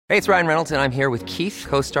Hey, it's Ryan Reynolds, and I'm here with Keith,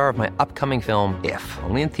 co-star of my upcoming film, If,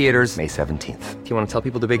 only in theaters May 17th. Do you want to tell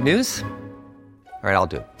people the big news? All right, I'll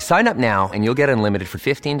do it. Sign up now and you'll get unlimited for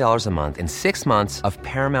 $15 a month and 6 months of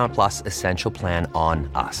Paramount Plus Essential Plan on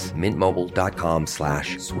us.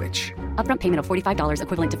 MintMobile.com/switch. Upfront payment of $45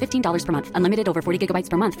 equivalent to $15 per month. Unlimited over 40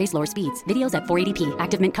 gigabytes per month. Face lower speeds. Videos at 480p.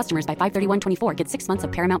 Active Mint customers by 531.24 get 6 months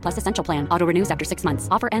of Paramount Plus Essential Plan. Auto renews after 6 months.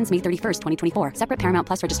 Offer ends May 31st, 2024. Separate Paramount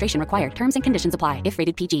Plus registration required. Terms and conditions apply if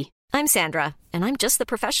rated PG. I'm Sandra, and I'm just the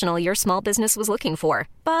professional your small business was looking for.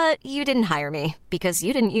 But you didn't hire me because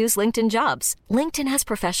you didn't use LinkedIn Jobs. LinkedIn has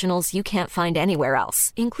professionals you can't find anywhere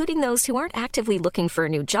else, including those who aren't actively looking for a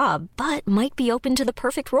new job, but might be open to the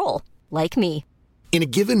perfect role, like me. In a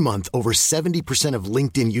given month, over 70% of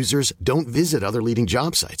LinkedIn users don't visit other leading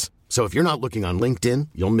job sites. So if you're not looking on LinkedIn,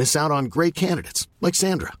 you'll miss out on great candidates like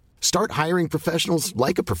Sandra. Start hiring professionals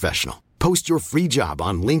like a professional. Post your free job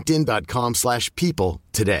on linkedin.com/people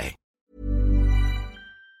today.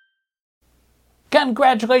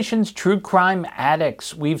 Congratulations, true crime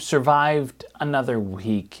addicts. We've survived another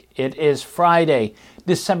week. It is Friday,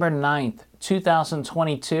 December 9th,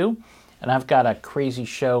 2022, and I've got a crazy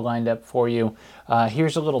show lined up for you.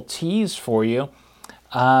 Here's a little tease for you.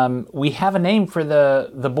 We have a name for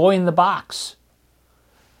the boy in the box.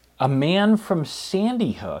 A man from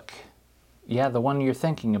Sandy Hook, yeah, the one you're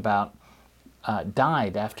thinking about,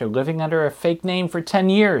 died after living under a fake name for 10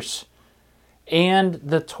 years. And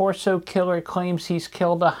the torso killer claims he's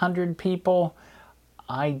killed 100 people.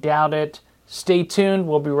 I doubt it. Stay tuned.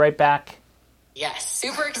 We'll be right back. Yes,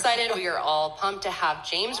 super excited. We are all pumped to have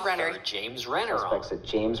James Renner. Suspects that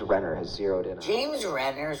James Renner has zeroed in on. James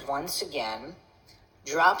Renner once again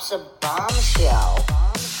drops a bombshell.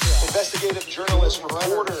 Investigative journalist,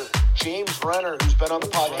 reporter James Renner, who's been on the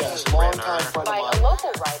podcast, longtime friend of mine. By a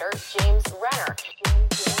local writer, James Renner.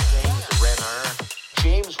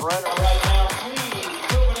 James Renner. Right now, please,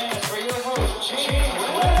 go bananas for your host, James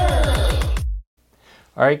Renner.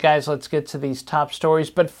 All right, guys, let's get to these top stories.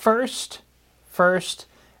 But first,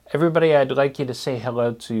 everybody, I'd like you to say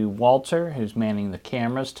hello to Walter, who's manning the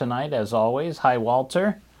cameras tonight, as always. Hi,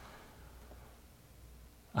 Walter.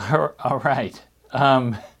 All right.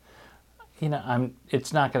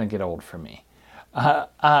 It's not going to get old for me.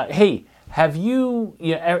 Hey, have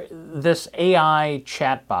this AI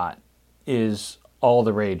chatbot is all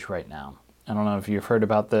the rage right now. I don't know if you've heard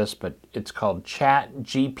about this, but it's called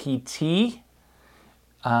ChatGPT.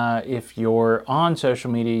 If you're on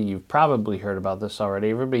social media, you've probably heard about this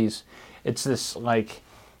already. It's this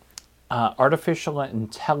artificial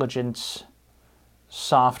intelligence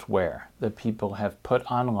software that people have put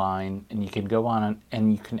online, and you can go on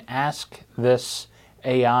and you can ask this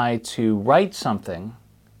AI to write something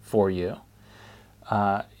for you.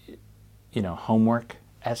 Homework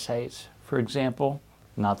essays, for example.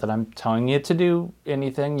 Not that I'm telling you to do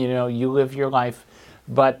anything, you live your life,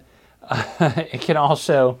 but it can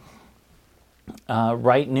also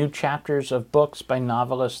write new chapters of books by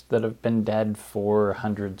novelists that have been dead for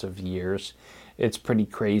hundreds of years. It's pretty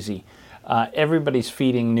crazy. Everybody's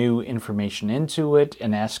feeding new information into it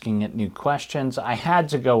and asking it new questions. I had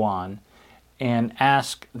to go on and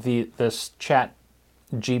ask this chat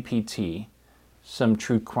GPT some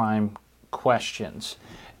true crime questions.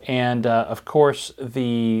 And of course,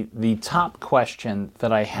 the top question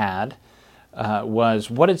that I had was,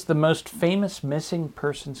 what is the most famous missing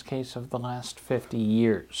persons case of the last 50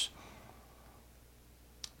 years?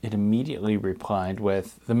 It immediately replied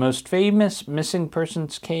with, the most famous missing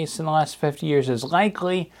persons case in the last 50 years is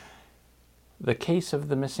likely the case of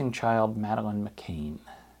the missing child, Madeleine McCann.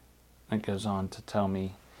 It goes on to tell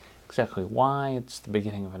me exactly why. It's the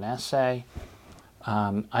beginning of an essay.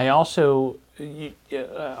 All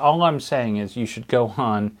I'm saying is you should go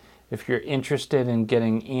on, if you're interested in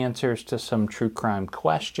getting answers to some true crime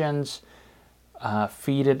questions,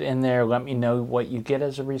 feed it in there. Let me know what you get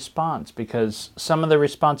as a response, because some of the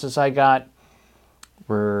responses I got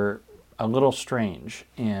were a little strange,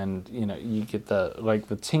 and you get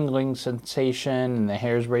the tingling sensation and the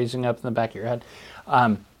hairs raising up in the back of your head.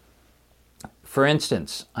 For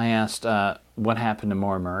instance, I asked what happened to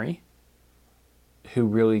Maura Murray, who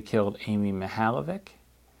really killed Amy Mihalovic,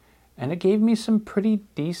 and it gave me some pretty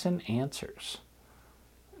decent answers.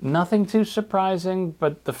 Nothing too surprising,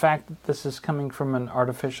 but the fact that this is coming from an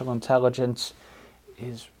artificial intelligence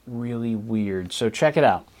is really weird. So check it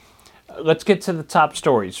out. Let's get to the top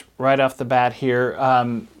stories right off the bat here.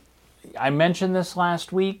 I mentioned this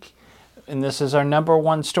last week, and this is our number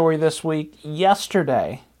one story this week.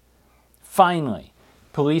 Yesterday, finally,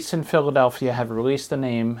 police in Philadelphia have released the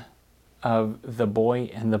name of the boy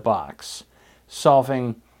in the box,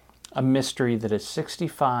 solving a mystery that is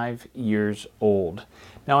 65 years old.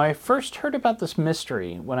 Now, I first heard about this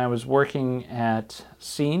mystery when I was working at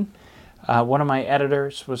Scene. One of my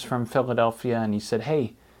editors was from Philadelphia, and he said,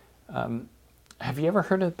 hey, have you ever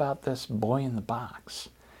heard about this boy in the box?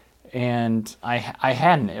 And I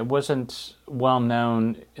hadn't. It wasn't well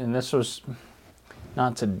known, and this was,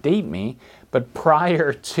 not to date me, but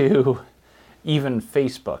prior to even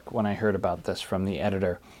Facebook when I heard about this from the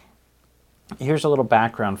editor. Here's a little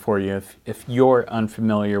background for you if you're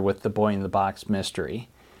unfamiliar with the boy in the box mystery.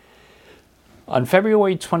 On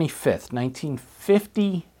February 25th,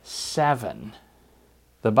 1957,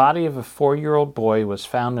 the body of a 4-year-old boy was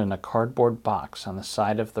found in a cardboard box on the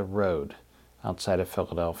side of the road outside of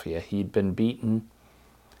Philadelphia. He'd been beaten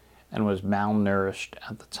and was malnourished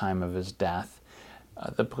at the time of his death.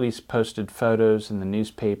 The police posted photos in the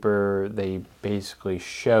newspaper. They basically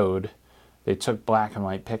they took black and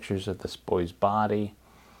white pictures of this boy's body.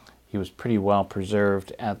 He was pretty well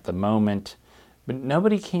preserved at the moment, but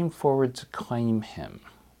nobody came forward to claim him.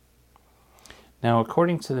 Now,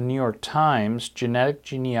 according to the New York Times, genetic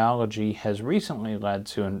genealogy has recently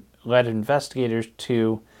led investigators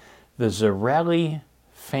to the Zarelli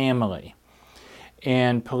family,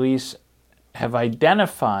 and police have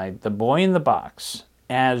identified the boy in the box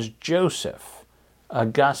as Joseph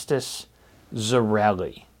Augustus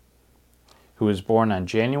Zarelli, who was born on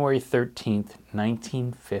January 13th,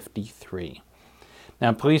 1953.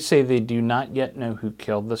 Now, police say they do not yet know who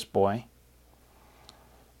killed this boy,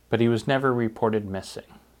 but he was never reported missing.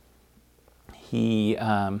 He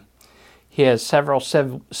has several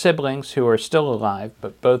siblings who are still alive,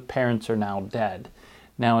 but both parents are now dead.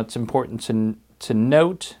 Now, it's important to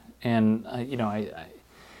note, and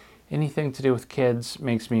anything to do with kids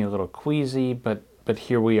makes me a little queasy, but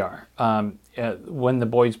here we are. When the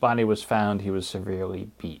boy's body was found, he was severely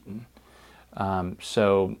beaten.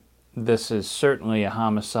 So this is certainly a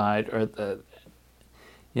homicide, or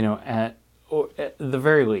at the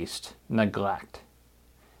very least, neglect,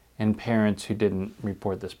 and parents who didn't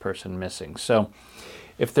report this person missing. So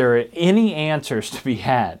if there are any answers to be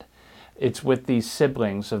had, it's with these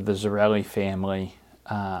siblings of the Zarelli family.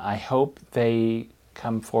 I hope they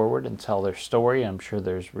come forward and tell their story. I'm sure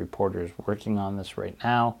there's reporters working on this right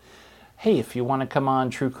now. Hey, if you want to come on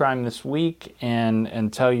True Crime This Week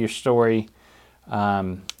and tell your story,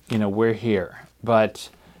 we're here. But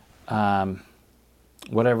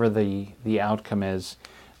whatever the outcome is,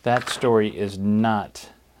 that story is not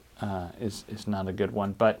a good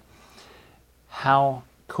one. But how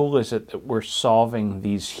cool is it that we're solving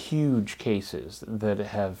these huge cases that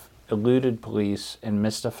have eluded police and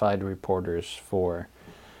mystified reporters for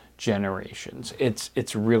generations?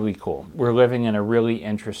 It's really cool. We're living in a really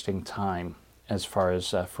interesting time as far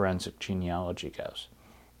as forensic genealogy goes.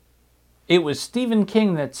 It was Stephen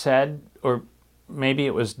King that said, or maybe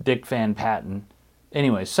it was Dick Van Patten.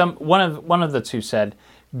 Anyway, one of the two said,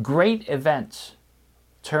 "Great events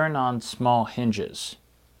turn on small hinges."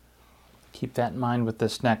 Keep that in mind with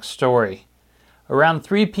this next story. Around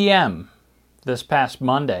 3 p.m. this past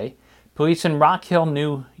Monday, police in Rock Hill,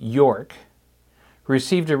 New York,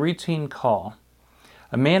 received a routine call.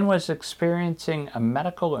 A man was experiencing a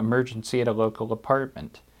medical emergency at a local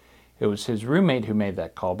apartment. It was his roommate who made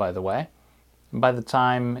that call, by the way. And by the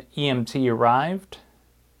time EMT arrived,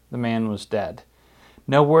 the man was dead.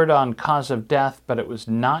 No word on cause of death, but it was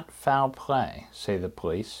not foul play, say the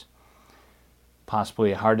police.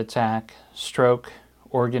 Possibly a heart attack, stroke,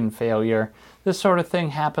 organ failure. This sort of thing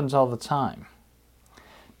happens all the time.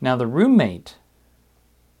 Now, the roommate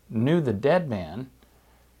knew the dead man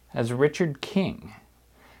as Richard King,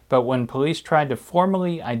 but when police tried to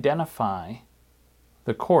formally identify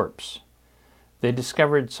the corpse, they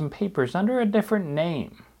discovered some papers under a different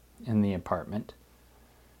name in the apartment.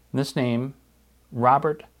 This name,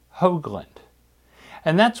 Robert Hoagland.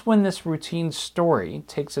 And that's when this routine story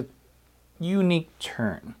takes a unique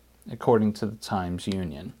turn, according to the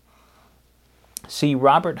Times-Union. See,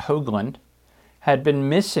 Robert Hoagland had been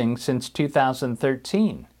missing since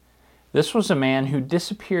 2013. This was a man who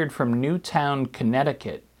disappeared from Newtown,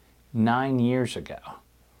 Connecticut 9 years ago.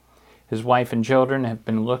 His wife and children have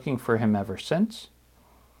been looking for him ever since.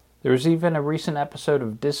 There was even a recent episode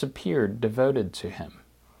of Disappeared devoted to him.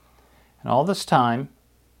 And all this time,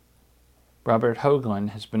 Robert Hoagland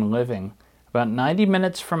has been living about 90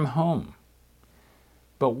 minutes from home.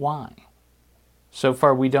 But why? So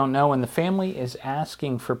far we don't know, and the family is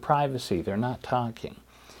asking for privacy. They're not talking.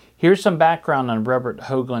 Here's some background on Robert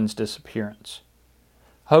Hoagland's disappearance.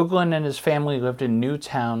 Hoagland and his family lived in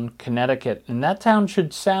Newtown, Connecticut, and that town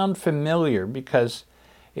should sound familiar because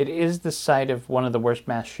it is the site of one of the worst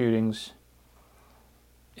mass shootings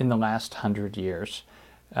in the last 100 years.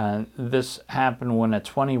 This happened when a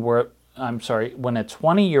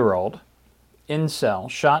 20-year-old incel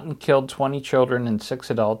shot and killed 20 children and 6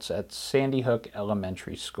 adults at Sandy Hook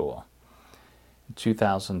Elementary School in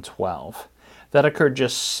 2012. That occurred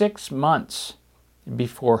just 6 months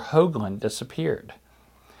before Hoagland disappeared.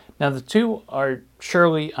 Now, the two are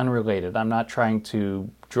surely unrelated. I'm not trying to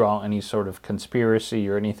draw any sort of conspiracy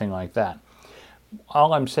or anything like that.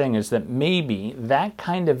 All I'm saying is that maybe that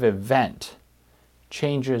kind of event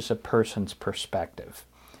changes a person's perspective.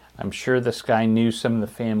 I'm sure this guy knew some of the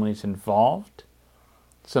families involved,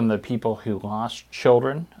 some of the people who lost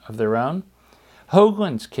children of their own.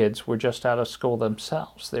 Hoagland's kids were just out of school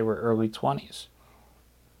themselves. They were early 20s.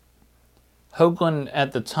 Hoagland,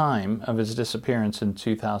 at the time of his disappearance in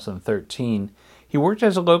 2013, he worked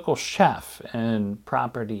as a local chef and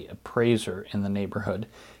property appraiser in the neighborhood.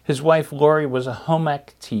 His wife, Lori, was a home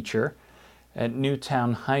ec teacher at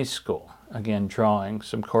Newtown High School, again drawing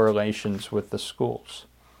some correlations with the schools.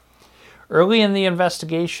 Early in the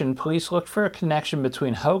investigation, police looked for a connection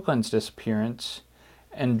between Hoagland's disappearance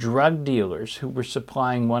and drug dealers who were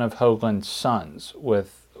supplying one of Hoagland's sons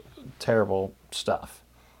with terrible stuff.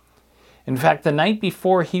 In fact, the night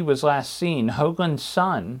before he was last seen, Hoagland's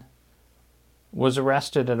son was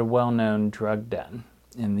arrested at a well-known drug den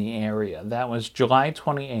in the area. That was July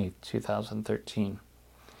 28, 2013.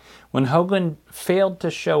 When Hoagland failed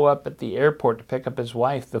to show up at the airport to pick up his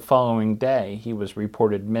wife the following day, he was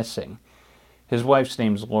reported missing. His wife's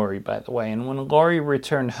name's Lori, by the way. And when Lori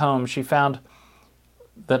returned home, she found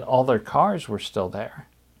that all their cars were still there.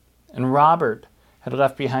 And Robert had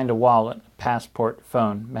left behind a wallet, passport,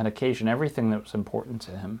 phone, medication, everything that was important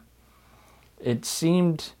to him. It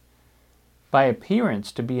seemed, by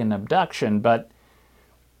appearance, to be an abduction, but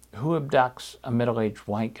who abducts a middle-aged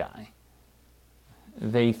white guy?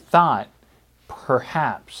 They thought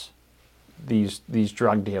perhaps these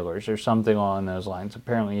drug dealers or something along those lines.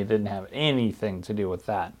 Apparently it didn't have anything to do with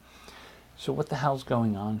that. So what the hell's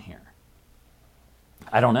going on here?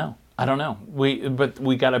 I don't know. But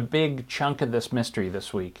we got a big chunk of this mystery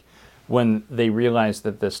this week when they realized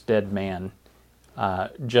that this dead man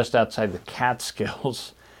just outside the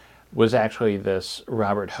Catskills was actually this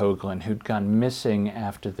Robert Hoagland who'd gone missing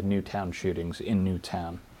after the Newtown shootings in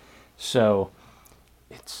Newtown. So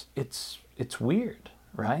it's weird,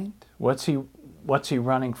 right? What's he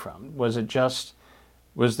running from? Was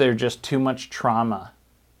there just too much trauma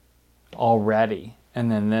already? And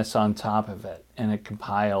then this on top of it, and it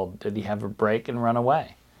compiled. Did he have a break and run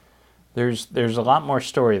away? There's a lot more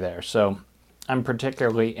story there, so I'm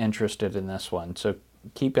particularly interested in this one, so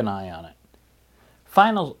keep an eye on it.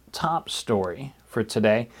 Final top story for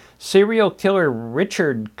today, serial killer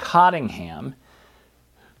Richard Cottingham,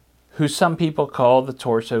 who some people call the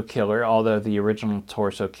Torso Killer, although the original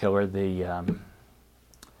Torso Killer, the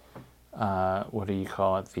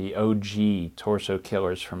the OG Torso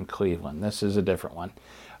Killers from Cleveland. This is a different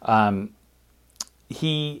one.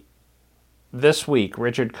 This week,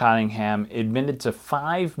 Richard Cottingham admitted to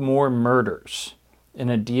 5 more murders in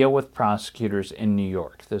a deal with prosecutors in New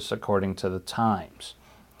York. This according to the Times.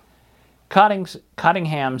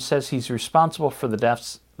 Cottingham says he's responsible for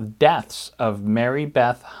the deaths of Mary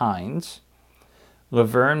Beth Hines,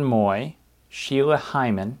 Laverne Moy, Sheila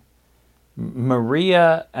Hyman,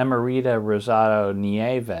 Maria Emerita Rosado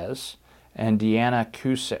Nieves, and Deanna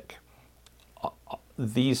Cusick.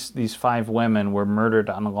 These 5 women were murdered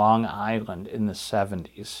on Long Island in the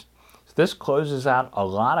 70s. So this closes out a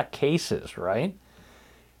lot of cases, right?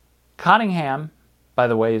 Cottingham, by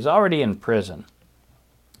the way, is already in prison.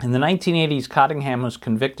 In the 1980s, Cottingham was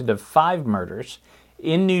convicted of 5 murders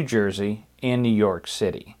in New Jersey and New York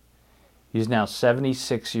City. He's now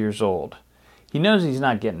 76 years old. He knows he's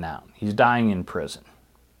not getting out. He's dying in prison.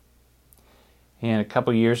 And a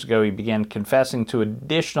couple years ago, he began confessing to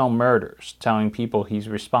additional murders, telling people he's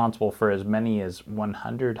responsible for as many as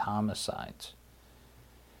 100 homicides.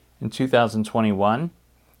 In 2021,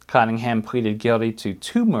 Cottingham pleaded guilty to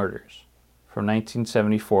 2 murders from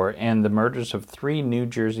 1974 and the murders of 3 New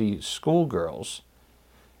Jersey schoolgirls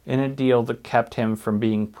in a deal that kept him from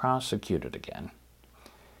being prosecuted again.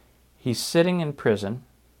 He's sitting in prison,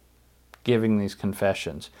 giving these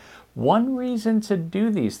confessions. One reason to do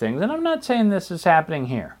these things, and I'm not saying this is happening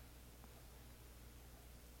here,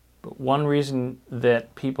 but one reason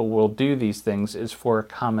that people will do these things is for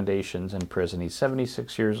accommodations in prison. He's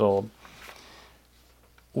 76 years old.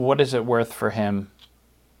 What is it worth for him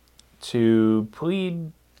to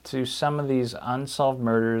plead to some of these unsolved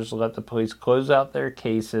murders, let the police close out their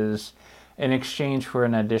cases in exchange for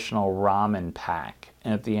an additional ramen pack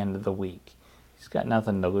at the end of the week? He's got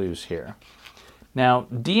nothing to lose here. Now,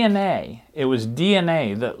 it was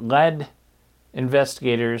DNA that led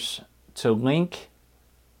investigators to link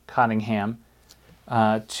Cottingham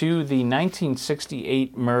to the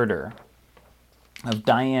 1968 murder of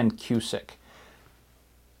Diane Cusick.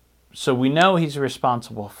 So we know he's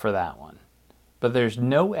responsible for that one. But there's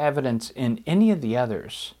no evidence in any of the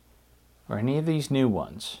others, or any of these new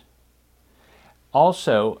ones,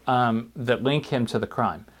 also that link him to the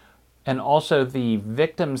crime. And also the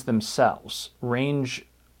victims themselves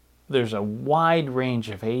there's a wide range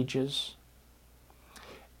of ages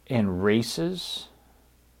and races,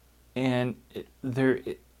 and there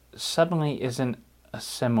suddenly isn't a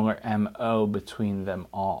similar MO between them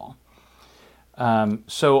all.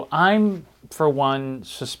 So I'm, for one,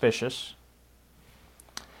 suspicious.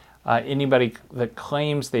 Anybody that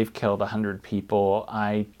claims they've killed 100 people,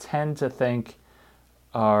 I tend to think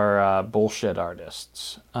are bullshit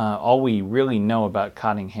artists. All we really know about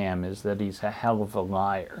Cottingham is that he's a hell of a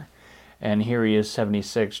liar. And here he is,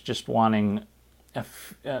 76, just wanting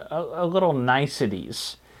a little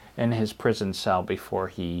niceties in his prison cell before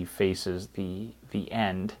he faces the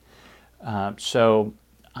end. So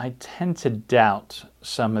I tend to doubt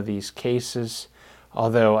some of these cases,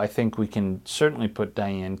 although I think we can certainly put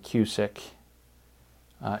Diane Cusick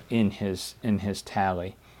in his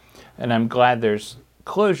tally. And I'm glad there's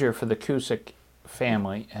closure for the Cusick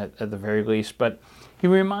family at the very least, but he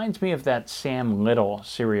reminds me of that Sam Little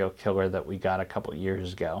serial killer that we got a couple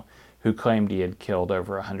years ago, who claimed he had killed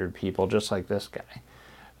over 100 people, just like this guy.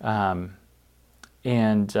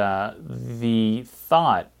 The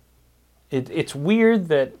thought, it's weird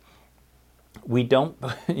that we don't,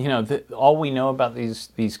 all we know about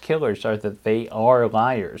these killers are that they are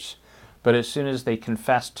liars, but as soon as they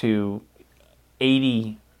confess to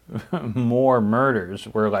 80 more murders,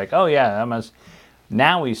 we're like, oh yeah,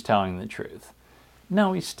 now he's telling the truth.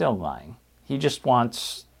 No, he's still lying. He just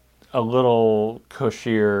wants a little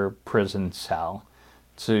cushier prison cell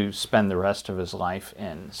to spend the rest of his life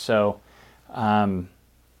in. So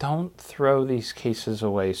don't throw these cases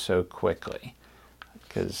away so quickly,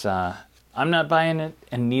 because I'm not buying it,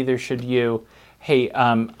 and neither should you. Hey,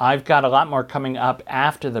 I've got a lot more coming up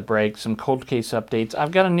after the break, some cold case updates.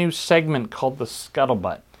 I've got a new segment called The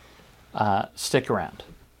Scuttlebutt. Stick around.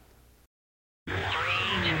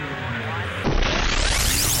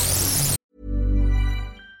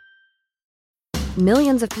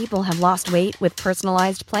 Millions of people have lost weight with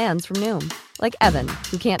personalized plans from Noom. Like Evan,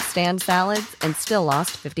 who can't stand salads and still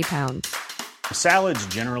lost 50 pounds. Salads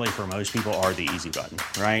generally for most people are the easy button,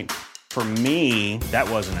 right? For me, that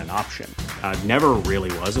wasn't an option. I never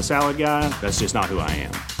really was a salad guy. That's just not who I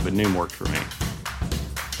am. But Noom worked for me.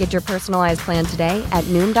 Get your personalized plan today at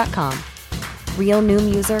Noom.com. Real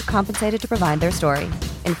Noom user compensated to provide their story.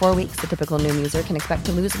 In 4 weeks, the typical Noom user can expect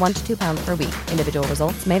to lose 1 to 2 pounds per week. Individual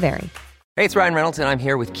results may vary. Hey, it's Ryan Reynolds, and I'm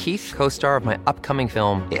here with Keith, co-star of my upcoming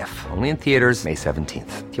film, If, only in theaters May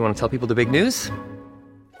 17th. Do you want to tell people the big news?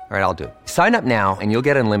 All right, I'll do it. Sign up now and you'll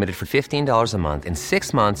get unlimited for $15 a month and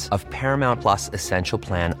 6 months of Paramount Plus Essential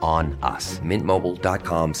Plan on us.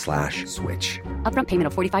 MintMobile.com/switch. Upfront payment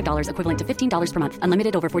of $45 equivalent to $15 per month.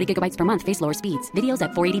 Unlimited over 40 gigabytes per month. Face lower speeds. Videos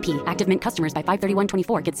at 480p. Active Mint customers by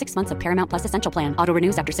 531.24 get 6 months of Paramount Plus Essential Plan. Auto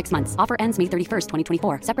renews after 6 months. Offer ends May 31st,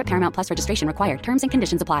 2024. Separate Paramount Plus registration required. Terms and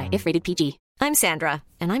conditions apply if rated PG. I'm Sandra,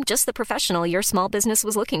 and I'm just the professional your small business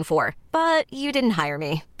was looking for. But you didn't hire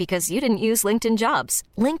me because you didn't use LinkedIn Jobs.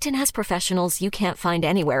 LinkedIn has professionals you can't find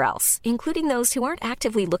anywhere else, including those who aren't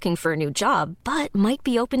actively looking for a new job, but might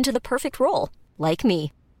be open to the perfect role, like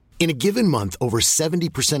me. In a given month, over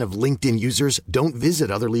 70% of LinkedIn users don't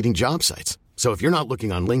visit other leading job sites. So if you're not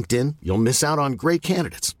looking on LinkedIn, you'll miss out on great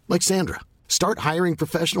candidates like Sandra. Start hiring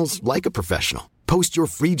professionals like a professional. Post your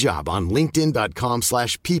free job on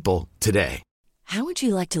linkedin.com/people today. How would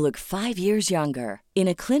you like to look 5 years younger? In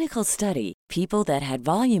a clinical study, people that had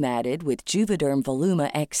volume added with Juvederm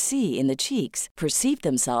Voluma XC in the cheeks perceived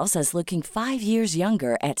themselves as looking 5 years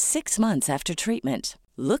younger at 6 months after treatment.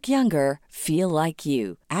 Look younger, feel like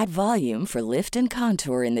you. Add volume for lift and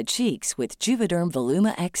contour in the cheeks with Juvederm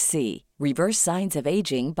Voluma XC. Reverse signs of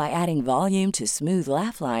aging by adding volume to smooth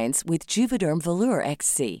laugh lines with Juvederm Volure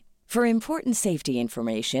XC. For important safety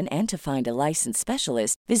information and to find a licensed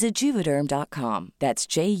specialist, visit Juvederm.com. That's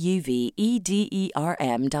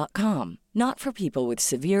JUVEDERM.com. Not for people with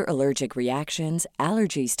severe allergic reactions,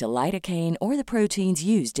 allergies to lidocaine, or the proteins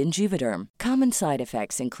used in Juvederm. Common side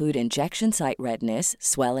effects include injection site redness,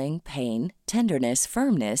 swelling, pain, tenderness,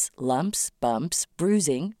 firmness, lumps, bumps,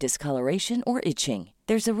 bruising, discoloration, or itching.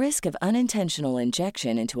 There's a risk of unintentional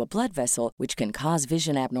injection into a blood vessel, which can cause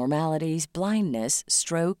vision abnormalities, blindness,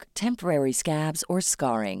 stroke, temporary scabs, or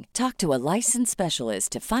scarring. Talk to a licensed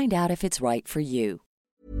specialist to find out if it's right for you.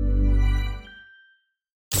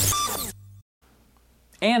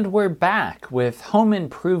 And we're back with Home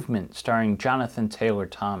Improvement starring Jonathan Taylor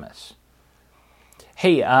Thomas.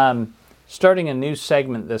 Hey, starting a new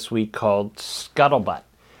segment this week called Scuttlebutt.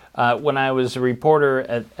 When I was a reporter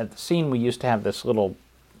at the scene, we used to have this little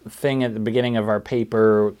thing at the beginning of our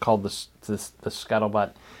paper called the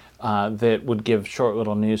Scuttlebutt that would give short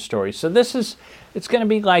little news stories. So it's going to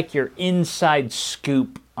be like your inside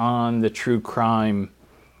scoop on the true crime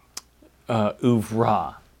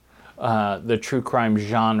oeuvre. The true crime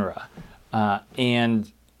genre.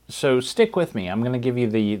 And so stick with me. I'm going to give you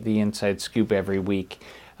the inside scoop every week.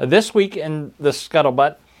 This week in the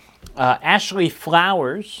Scuttlebutt, Ashley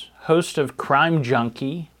Flowers, host of Crime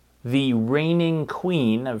Junkie, the reigning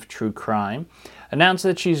queen of true crime, announced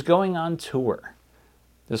that she's going on tour.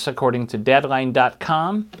 This according to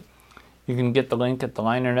Deadline.com. You can get the link at the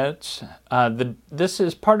liner notes. This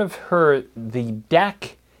is part of the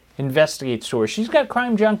Deck Investigates tour. She's got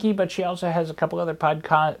Crime Junkie, but she also has a couple other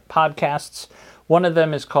podcasts. One of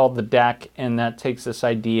them is called The Deck, and that takes this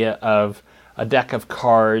idea of a deck of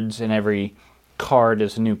cards, and every card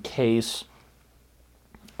is a new case.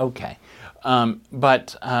 Okay.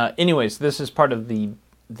 Anyways, this is part of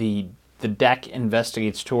the Deck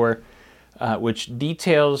Investigates tour, which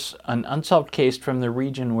details an unsolved case from the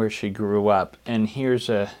region where she grew up. And here's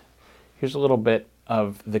a little bit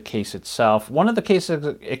of the case itself. One of the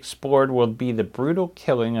cases explored will be the brutal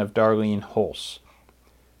killing of Darlene Hulse.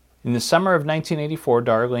 In the summer of 1984,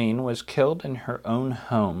 Darlene was killed in her own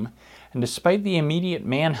home, and despite the immediate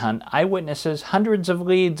manhunt, eyewitnesses, hundreds of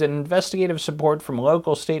leads, and investigative support from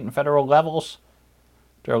local, state, and federal levels,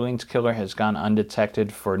 Darlene's killer has gone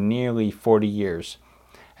undetected for nearly 40 years.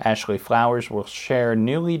 Ashley Flowers will share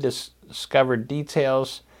newly discovered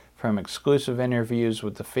details from exclusive interviews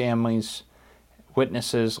with the families,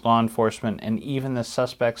 witnesses, law enforcement, and even the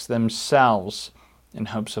suspects themselves in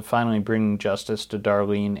hopes of finally bringing justice to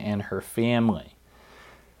Darlene and her family.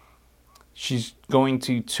 She's going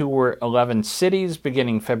to tour 11 cities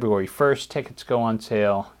beginning February 1st. Tickets go on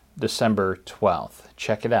sale December 12th.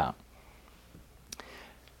 Check it out.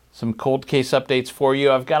 Some cold case updates for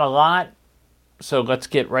you. I've got a lot, so let's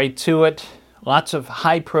get right to it. Lots of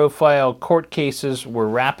high-profile court cases were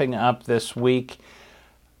wrapping up this week.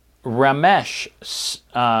 Ramesh,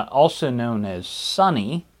 also known as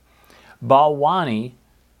Sonny Balwani,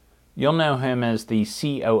 you'll know him as the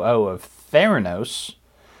COO of Theranos.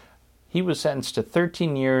 He was sentenced to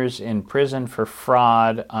 13 years in prison for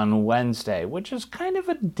fraud on Wednesday, which is kind of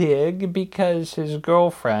a dig because his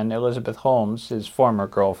girlfriend, Elizabeth Holmes, his former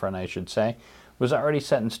girlfriend, I should say, was already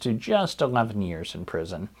sentenced to just 11 years in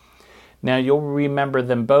prison. Now, you'll remember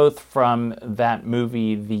them both from that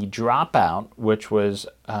movie, The Dropout, which was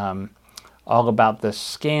all about the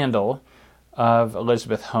scandal of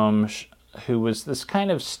Elizabeth Holmes, who was this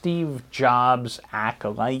kind of Steve Jobs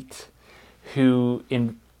acolyte who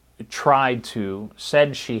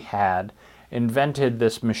said she had invented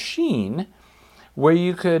this machine where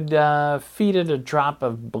you could feed it a drop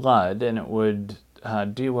of blood and it would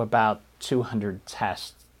do about 200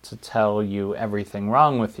 tests to tell you everything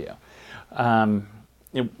wrong with you.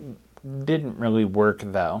 It didn't really work,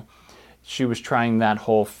 though. She was trying that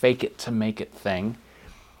whole fake it to make it thing.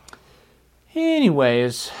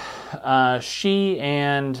 Anyways, she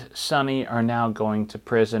and Sonny are now going to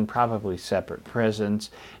prison, probably separate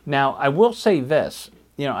prisons. Now, I will say this.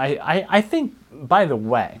 I think, by the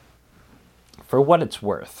way, for what it's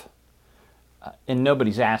worth, and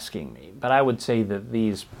nobody's asking me, but I would say that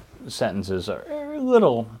these sentences are a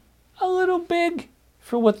little big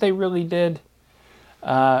for what they really did.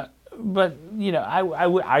 But,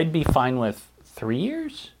 I'd be fine with 3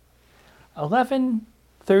 years, 11,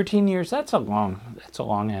 13 years. That's a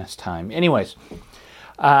long ass time. Anyways,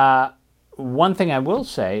 one thing I will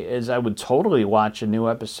say is I would totally watch a new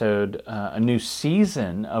episode, a new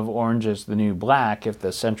season of Orange is the New Black if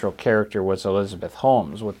the central character was Elizabeth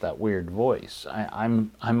Holmes with that weird voice.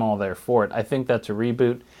 I'm all there for it. I think that's a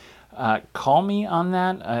reboot. Call me on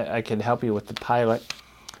that. I could help you with the pilot.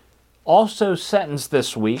 Also sentenced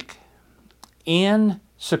this week, Anne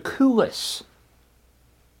Sacoulis.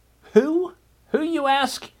 Who? Who, you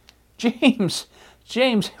ask? James,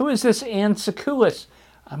 who is this Anne Sacoulis?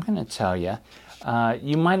 I'm going to tell you.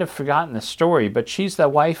 You might have forgotten the story, but she's the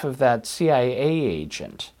wife of that CIA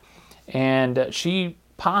agent. And she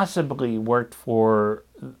possibly worked for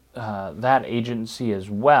that agency as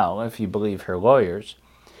well, if you believe her lawyers.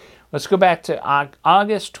 Let's go back to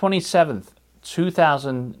August 27th,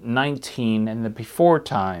 2019, and the before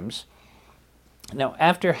times. Now,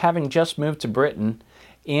 after having just moved to Britain,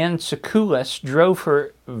 Anne Tsoukalis drove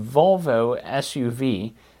her Volvo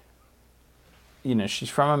SUV. You know, she's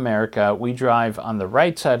from America. We drive on the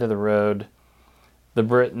right side of the road. The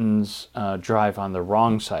Britons drive on the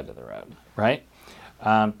wrong side of the road, right?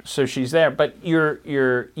 So she's there. But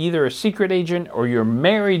you're either a secret agent or you're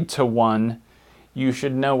married to one. You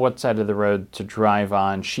should know what side of the road to drive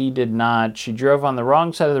on. She did not. She drove on the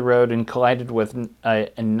wrong side of the road and collided with a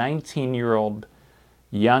 19-year-old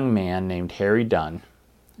young man named Harry Dunn,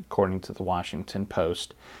 according to the Washington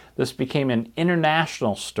Post. This became an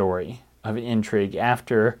international story of intrigue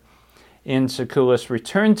after Anne Tsoukalis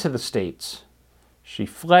returned to the States. She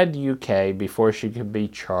fled UK before she could be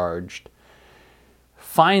charged.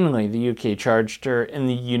 Finally, the UK charged her. In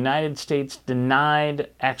the United States, denied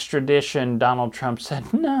extradition. Donald Trump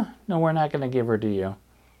said, no, we're not going to give her to you.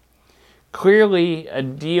 Clearly, a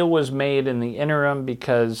deal was made in the interim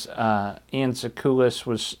because Anne Tsoukalis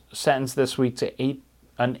was sentenced this week to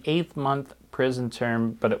an 8-month prison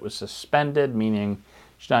term, but it was suspended, meaning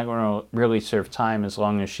she's not going to really serve time as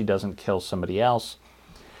long as she doesn't kill somebody else.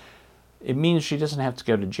 It means she doesn't have to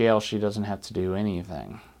go to jail. She doesn't have to do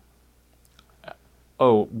anything.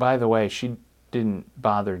 Oh, by the way, she didn't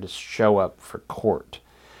bother to show up for court.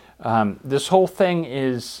 This whole thing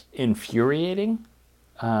is infuriating.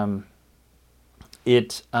 I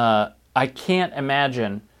can't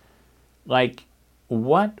imagine, like,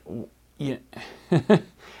 what... and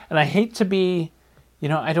I hate to be...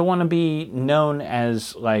 I don't want to be known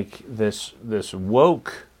as, like, this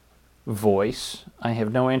woke voice. I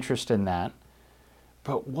have no interest in that.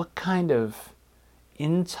 But what kind of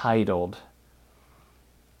entitled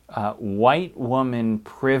white woman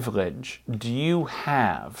privilege do you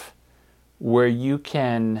have where you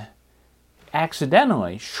can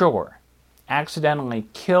accidentally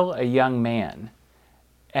kill a young man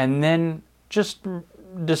and then just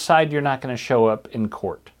decide you're not going to show up in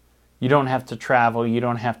court? You don't have to travel. You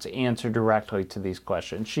don't have to answer directly to these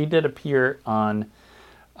questions. She did appear on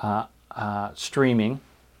streaming.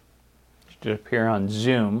 She did appear on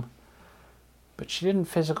Zoom. But she didn't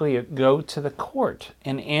physically go to the court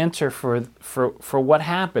and answer for what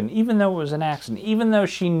happened, even though it was an accident, even though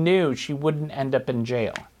she knew she wouldn't end up in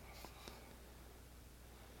jail.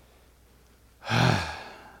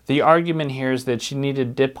 The argument here is that she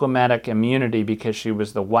needed diplomatic immunity because she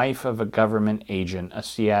was the wife of a government agent, a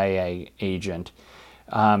CIA agent.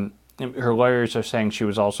 Her lawyers are saying she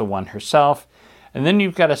was also one herself. And then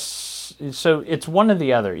you've got so it's one or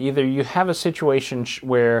the other. Either you have a situation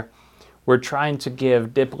where we're trying to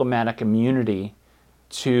give diplomatic immunity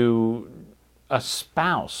to a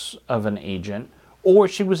spouse of an agent, or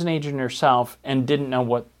she was an agent herself and didn't know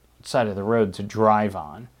what side of the road to drive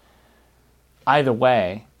on. Either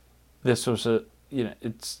way, this was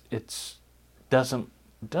it's doesn't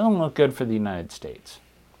look good for the United States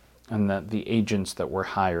and the agents that we're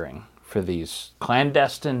hiring for these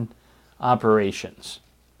clandestine operations.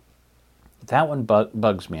 That one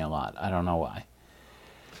bugs me a lot. I don't know why.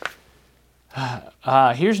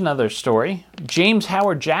 Here's another story. James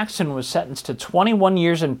Howard Jackson was sentenced to 21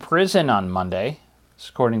 years in prison on Monday,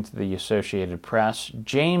 according to the Associated Press.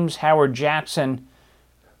 James Howard Jackson.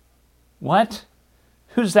 What?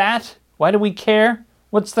 Who's that? Why do we care?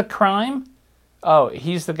 What's the crime? Oh,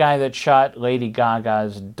 he's the guy that shot Lady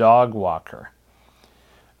Gaga's dog walker.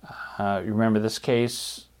 You remember this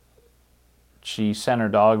case? She sent her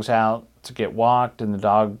dogs out to get walked, and the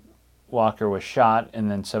dog walker was shot,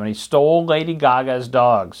 and then somebody stole Lady Gaga's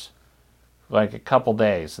dogs for like a couple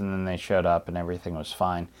days, and then they showed up and everything was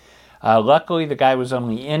fine. Luckily, the guy was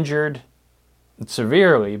only injured,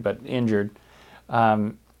 severely, but injured.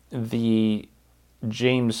 The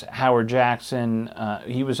James Howard Jackson,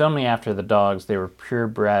 he was only after the dogs. They were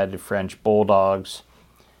purebred French bulldogs.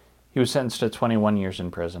 He was sentenced to 21 years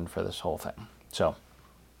in prison for this whole thing. So,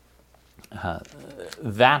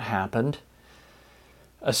 that happened.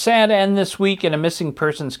 A sad end this week in a missing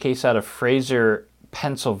persons case out of Fraser,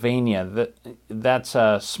 Pennsylvania. That's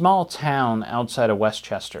a small town outside of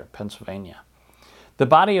Westchester, Pennsylvania. The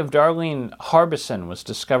body of Darlene Harbison was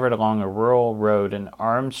discovered along a rural road in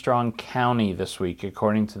Armstrong County this week,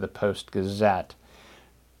 according to the Post-Gazette.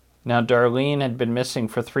 Now, Darlene had been missing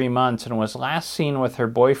for 3 months and was last seen with her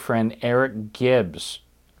boyfriend, Eric Gibbs,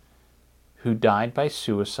 who died by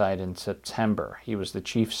suicide in September. He was the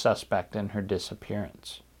chief suspect in her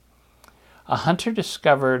disappearance. A hunter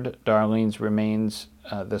discovered Darlene's remains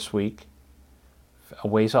this week, a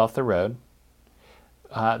ways off the road.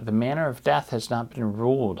 The manner of death has not been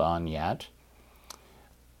ruled on yet.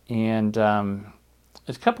 And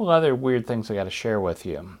there's a couple other weird things I got to share with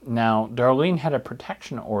you. Now, Darlene had a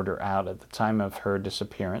protection order out at the time of her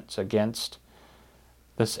disappearance against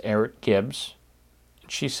this Eric Gibbs.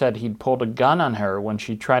 She said he'd pulled a gun on her when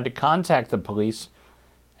she tried to contact the police,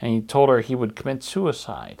 and he told her he would commit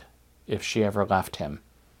suicide if she ever left him.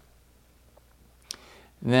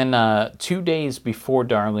 And then 2 days before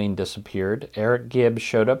Darlene disappeared, Eric Gibbs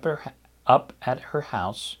showed up at her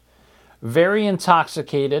house, very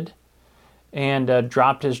intoxicated, and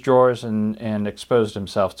dropped his drawers and exposed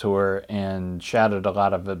himself to her and shouted a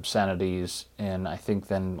lot of obscenities, and I think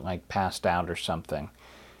then passed out or something.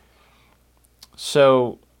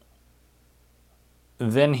 So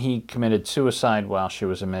then he committed suicide while she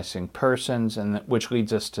was a missing persons, and which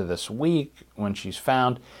leads us to this week when she's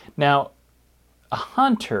found. Now, a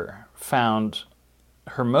hunter found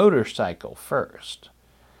her motorcycle first.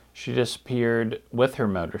 She disappeared with her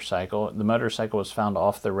motorcycle. The motorcycle was found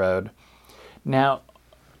off the road. Now,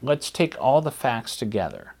 let's take all the facts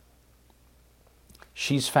together.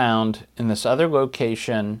 She's found in this other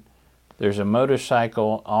location. There's a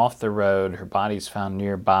motorcycle off the road. Her body's found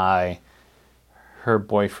nearby. Her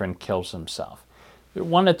boyfriend kills himself.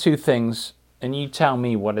 One of two things, and you tell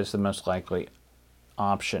me what is the most likely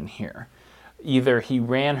option here. Either he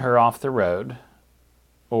ran her off the road,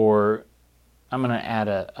 or I'm going to add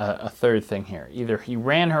a third thing here. Either he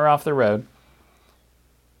ran her off the road,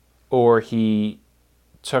 or he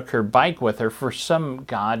took her bike with her for some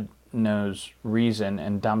God knows reason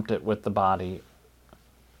and dumped it with the body,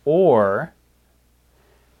 or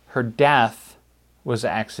her death was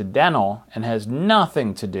accidental and has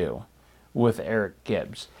nothing to do with Eric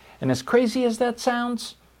Gibbs. And as crazy as that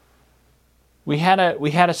sounds, we had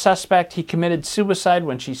a suspect. He committed suicide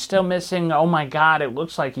when she's still missing. Oh my God, it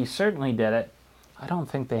looks like he certainly did it. I don't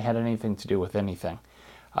think they had anything to do with anything.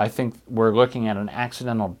 I think we're looking at an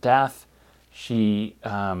accidental death. She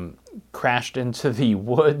crashed into the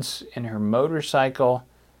woods in her motorcycle,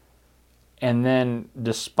 and then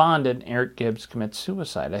despondent, Eric Gibbs commits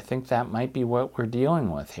suicide. I think that might be what we're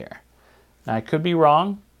dealing with here. Now, I could be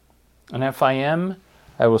wrong, and if I am,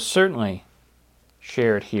 I will certainly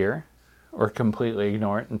share it here or completely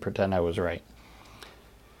ignore it and pretend I was right.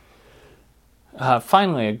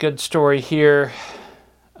 Finally, a good story here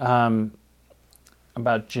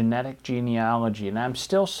about genetic genealogy, and I'm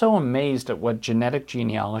still so amazed at what genetic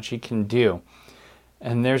genealogy can do.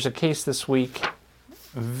 And there's a case this week,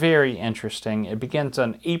 very interesting. It begins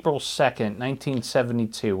on April 2nd,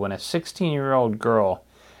 1972, when a 16-year-old girl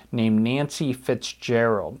named Nancy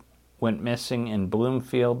Fitzgerald went missing in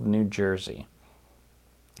Bloomfield, New Jersey.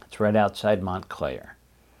 It's right outside Montclair.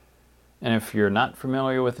 And if you're not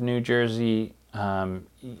familiar with New Jersey,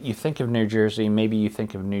 you think of New Jersey, maybe you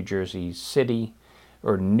think of New Jersey City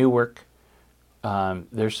or Newark.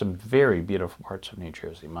 There's some very beautiful parts of New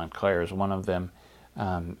Jersey. Montclair is one of them.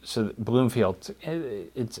 So Bloomfield,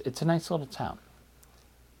 it's a nice little town.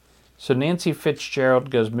 So Nancy Fitzgerald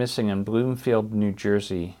goes missing in Bloomfield, New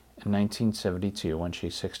Jersey in 1972 when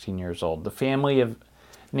she's 16 years old.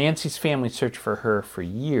 Nancy's family searched for her for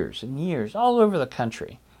years and years all over the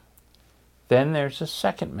country. Then there's a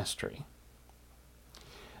second mystery.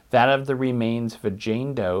 That of the remains of a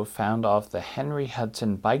Jane Doe found off the Henry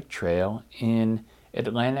Hudson Bike Trail in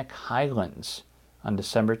Atlantic Highlands on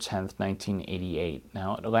December 10th, 1988.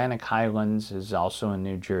 Now, Atlantic Highlands is also in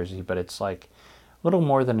New Jersey, but it's like a little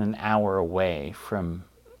more than an hour away from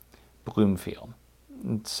Bloomfield,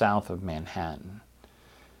 south of Manhattan.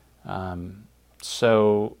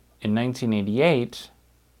 So in 1988,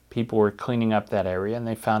 people were cleaning up that area and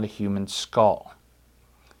they found a human skull.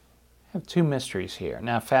 I have two mysteries here.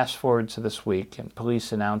 Now, fast forward to this week, and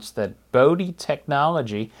police announced that Bodhi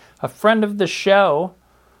Technology, a friend of the show,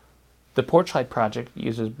 the Porchlight Project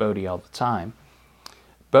uses Bodhi all the time.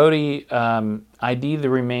 Bodhi ID'd the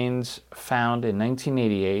remains found in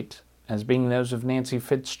 1988 as being those of Nancy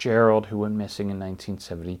Fitzgerald, who went missing in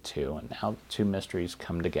 1972. And now the two mysteries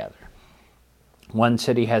come together. One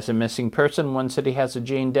city has a missing person, one city has a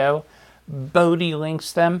Jane Doe. Bodhi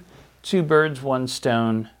links them. Two birds, one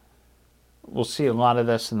stone. We'll see a lot of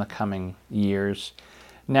this in the coming years.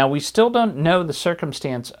 Now, we still don't know the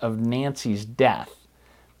circumstance of Nancy's death,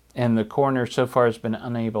 and the coroner so far has been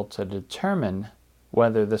unable to determine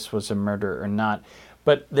whether this was a murder or not.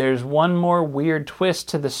 But there's one more weird twist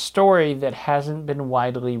to the story that hasn't been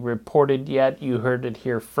widely reported yet. You heard it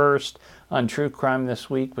here first on True Crime This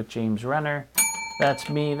Week with James Renner. That's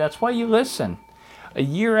me. That's why you listen. A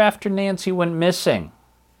year after Nancy went missing,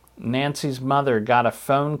 Nancy's mother got a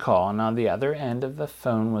phone call, and on the other end of the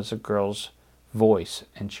phone was a girl's voice,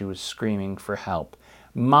 and she was screaming for help.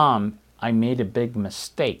 "Mom, I made a big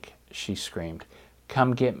mistake," she screamed.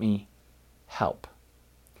 "Come get me. Help."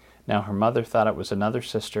 Now, her mother thought it was another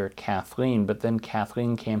sister, Kathleen, but then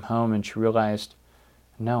Kathleen came home and she realized,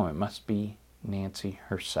 no, it must be Nancy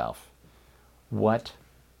herself. What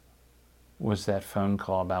was that phone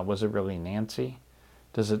call about? Was it really Nancy?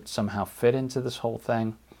 Does it somehow fit into this whole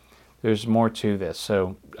thing? There's more to this,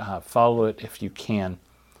 so follow it if you can.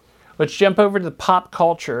 Let's jump over to the pop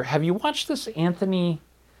culture. Have you watched this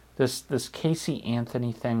this Casey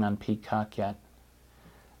Anthony thing on Peacock yet?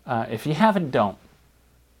 If you haven't, don't.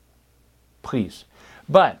 Please.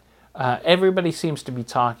 But everybody seems to be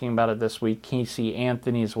talking about it this week. Casey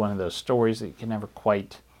Anthony is one of those stories that you can never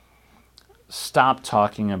quite stop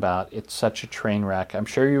talking about. It's such a train wreck. I'm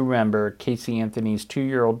sure you remember Casey Anthony's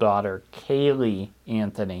 2-year-old daughter, Kaylee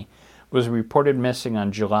Anthony, was reported missing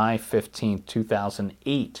on July 15,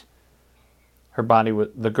 2008.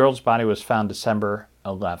 The girl's body was found December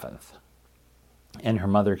 11th. And her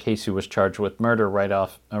mother, Casey, was charged with murder right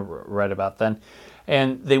about then.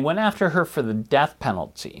 And they went after her for the death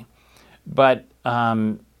penalty. But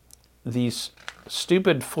these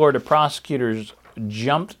stupid Florida prosecutors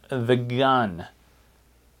jumped the gun.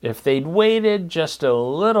 If they'd waited just a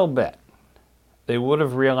little bit, they would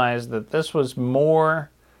have realized that this was more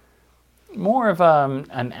of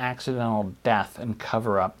an accidental death and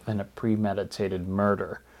cover-up than a premeditated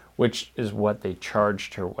murder, which is what they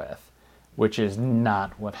charged her with, which is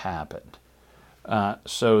not what happened.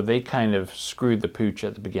 So they kind of screwed the pooch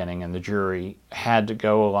at the beginning, and the jury had to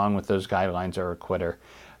go along with those guidelines or acquit her.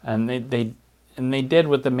 And they did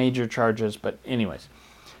with the major charges, but anyways,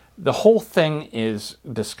 the whole thing is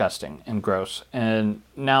disgusting and gross. And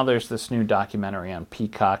now there's this new documentary on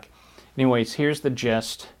Peacock. Anyways, here's the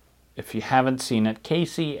gist. If you haven't seen it,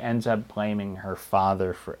 Casey ends up blaming her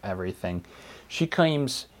father for everything. She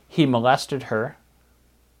claims he molested her,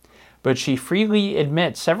 but she freely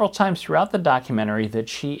admits several times throughout the documentary that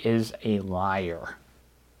she is a liar.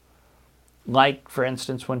 Like, for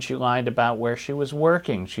instance, when she lied about where she was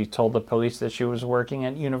working. She told the police that she was working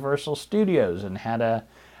at Universal Studios and had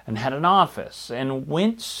an office, and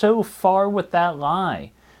went so far with that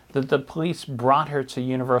lie that the police brought her to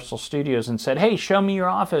Universal Studios and said, "Hey, show me your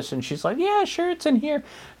office." And she's like, "Yeah, sure, it's in here."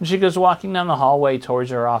 And she goes walking down the hallway towards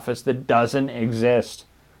her office that doesn't exist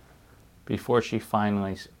before she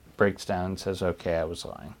finally breaks down and says, "Okay, I was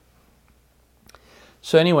lying."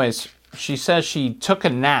 So anyways, she says she took a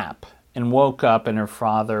nap and woke up and her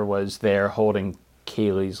father was there holding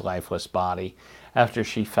Kaylee's lifeless body after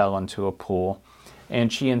she fell into a pool.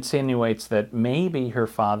 And she insinuates that maybe her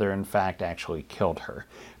father, in fact, actually killed her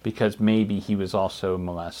because maybe he was also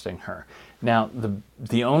molesting her. Now,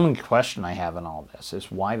 the only question I have in all this is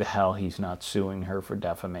why the hell he's not suing her for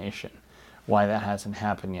defamation. Why that hasn't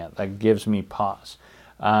happened yet. That gives me pause.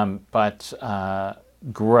 But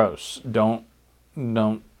gross. Don't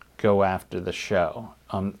go after the show,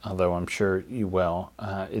 although I'm sure you will.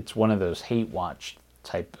 It's one of those hate watch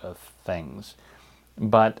type of things.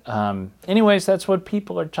 But anyways, that's what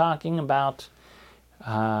people are talking about.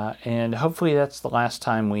 And hopefully that's the last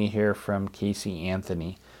time we hear from Casey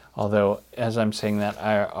Anthony. Although, as I'm saying that,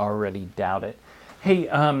 I already doubt it. Hey,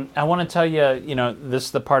 I want to tell you, this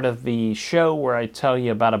is the part of the show where I tell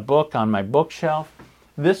you about a book on my bookshelf.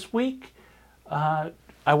 This week, I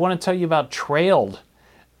want to tell you about Trailed.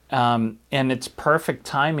 And it's perfect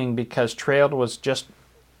timing because Trailed was just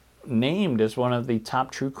named as one of the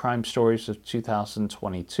top true crime stories of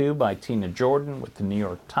 2022 by Tina Jordan with the New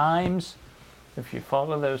York Times, if you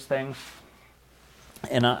follow those things.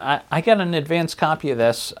 And I got an advance copy of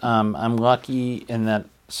this. I'm lucky in that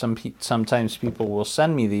sometimes people will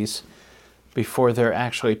send me these before they're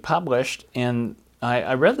actually published. And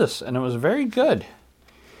I read this, and it was very good.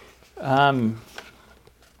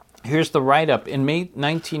 Here's the write-up. In May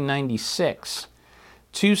 1996,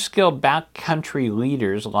 two skilled backcountry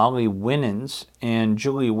leaders, Lolly Winans and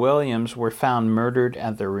Julie Williams, were found murdered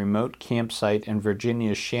at their remote campsite in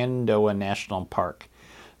Virginia's Shenandoah National Park.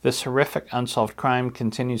 This horrific unsolved crime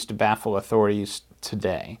continues to baffle authorities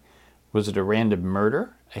today. Was it a random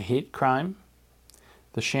murder? A hate crime?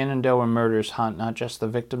 The Shenandoah murders haunt not just the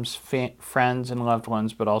victims' friends and loved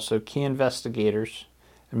ones, but also key investigators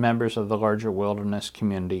and members of the larger wilderness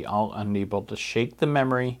community, all unable to shake the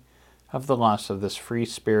memory of the loss of this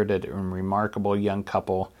free-spirited and remarkable young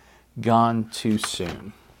couple gone too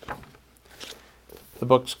soon. The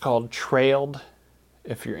book's called Trailed.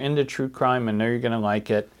 If you're into true crime, I know you're going to like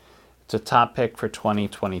it. It's a top pick for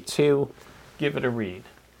 2022. Give it a read.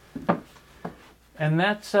 And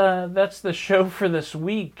that's the show for this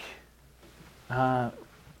week.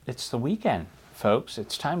 It's the weekend, folks.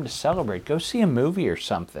 It's time to celebrate. Go see a movie or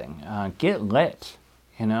something. Get lit,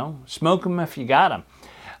 Smoke them if you got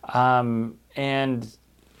them. And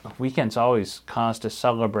weekend's always cause to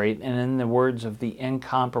celebrate. And in the words of the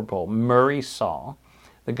incomparable Murray Saul,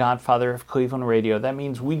 the godfather of Cleveland radio, that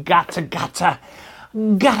means we gotta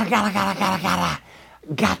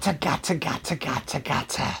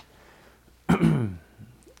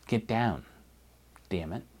get down,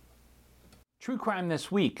 damn it. True Crime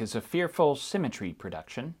This Week is a Fearful Symmetry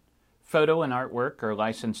production. Photo and artwork are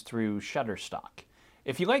licensed through Shutterstock.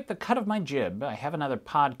 If you like the cut of my jib, I have another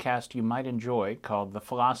podcast you might enjoy called The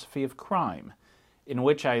Philosophy of Crime, in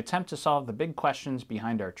which I attempt to solve the big questions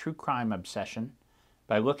behind our true crime obsession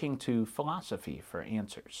by looking to philosophy for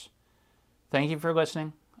answers. Thank you for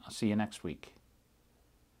listening. I'll see you next week.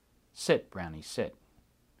 Sit, Brownie, sit.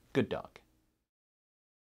 Good dog.